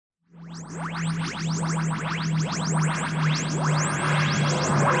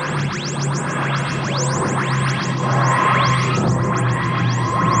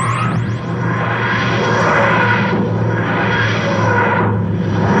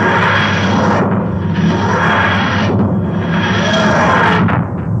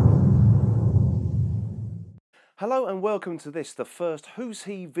Hello and welcome to this, the first Who's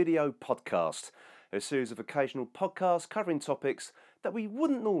He video podcast, a series of occasional podcasts covering topics that we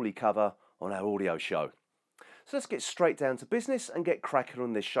wouldn't normally cover on our audio show. So let's get straight down to business and get cracking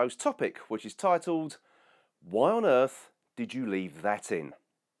on this show's topic, which is titled, Why on Earth Did You Leave That In?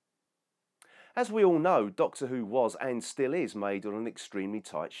 As we all know, Doctor Who was and still is made on an extremely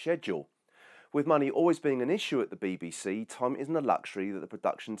tight schedule. With money always being an issue at the BBC, time isn't a luxury that the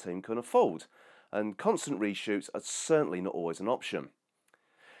production team can afford, and constant reshoots are certainly not always an option.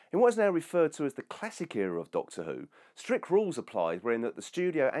 In what is now referred to as the classic era of Doctor Who, strict rules applied wherein that the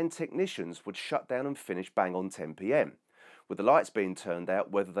studio and technicians would shut down and finish bang on 10 PM, with the lights being turned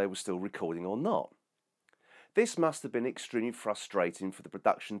out whether they were still recording or not. This must have been extremely frustrating for the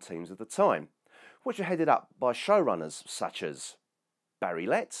production teams of the time, which were headed up by showrunners such as Barry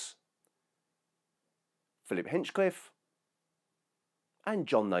Letts, Philip Hinchcliffe, and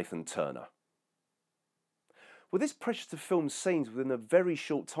John Nathan Turner. With this pressure to film scenes within a very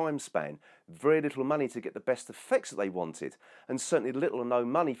short time span, very little money to get the best effects that they wanted, and certainly little or no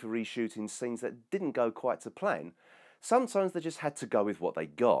money for reshooting scenes that didn't go quite to plan, sometimes they just had to go with what they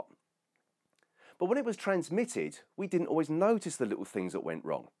got. But when it was transmitted, we didn't always notice the little things that went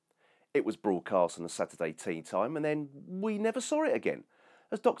wrong. It was broadcast on a Saturday tea time and then we never saw it again,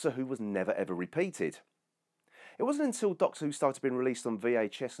 as Doctor Who was never ever repeated. It wasn't until Doctor Who started being released on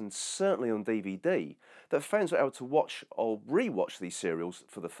VHS and certainly on DVD that fans were able to watch or re-watch these serials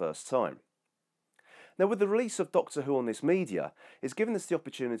for the first time. Now, with the release of Doctor Who on this media, it's given us the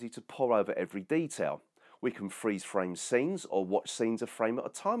opportunity to pore over every detail. We can freeze frame scenes or watch scenes a frame at a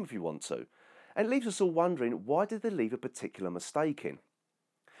time if you want to, and it leaves us all wondering, why did they leave a particular mistake in?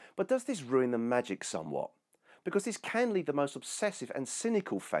 But does this ruin the magic somewhat? Because this can lead the most obsessive and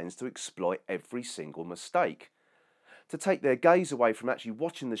cynical fans to exploit every single mistake, to take their gaze away from actually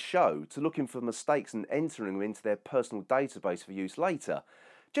watching the show to looking for mistakes and entering them into their personal database for use later,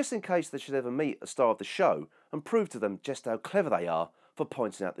 just in case they should ever meet a star of the show and prove to them just how clever they are for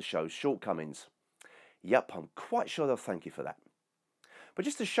pointing out the show's shortcomings. Yep, I'm quite sure they'll thank you for that. But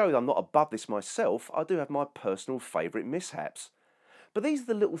just to show that I'm not above this myself, I do have my personal favourite mishaps. But these are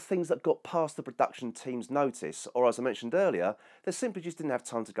the little things that got past the production team's notice, or as I mentioned earlier, they simply just didn't have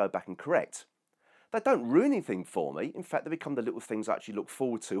time to go back and correct. They don't ruin anything for me, in fact they become the little things I actually look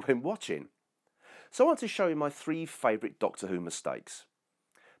forward to when watching. So I want to show you my 3 favourite Doctor Who mistakes.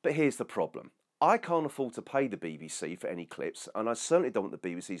 But here's the problem. I can't afford to pay the BBC for any clips, and I certainly don't want the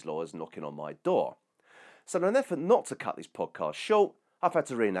BBC's lawyers knocking on my door. So in an effort not to cut this podcast short, I've had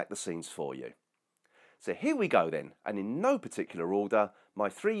to reenact the scenes for you. So here we go then, and in no particular order, my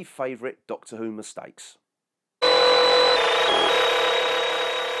 3 favourite Doctor Who mistakes.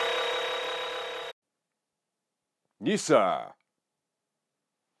 Yes, sir.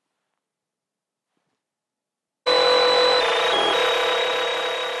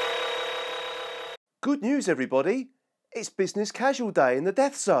 Good news, everybody. It's business casual day in the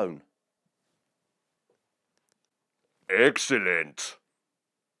Death Zone. Excellent.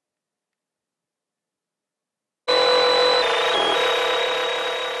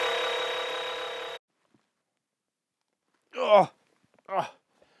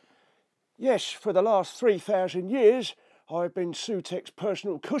 Yes, for the last 3,000 years, I've been Sutek's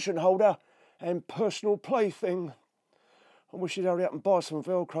personal cushion holder and personal plaything. I wish he'd hurry up and buy some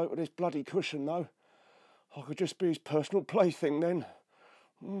Velcro with this bloody cushion, though. I could just be his personal plaything then.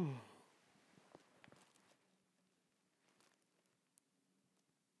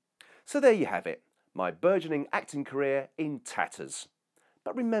 So there you have it, my burgeoning acting career in tatters.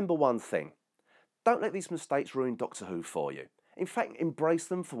 But remember one thing, don't let these mistakes ruin Doctor Who for you. In fact, embrace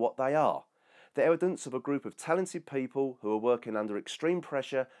them for what they are. The evidence of a group of talented people who are working under extreme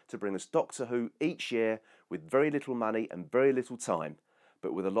pressure to bring us Doctor Who each year with very little money and very little time,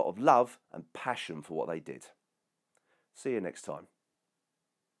 but with a lot of love and passion for what they did. See you next time.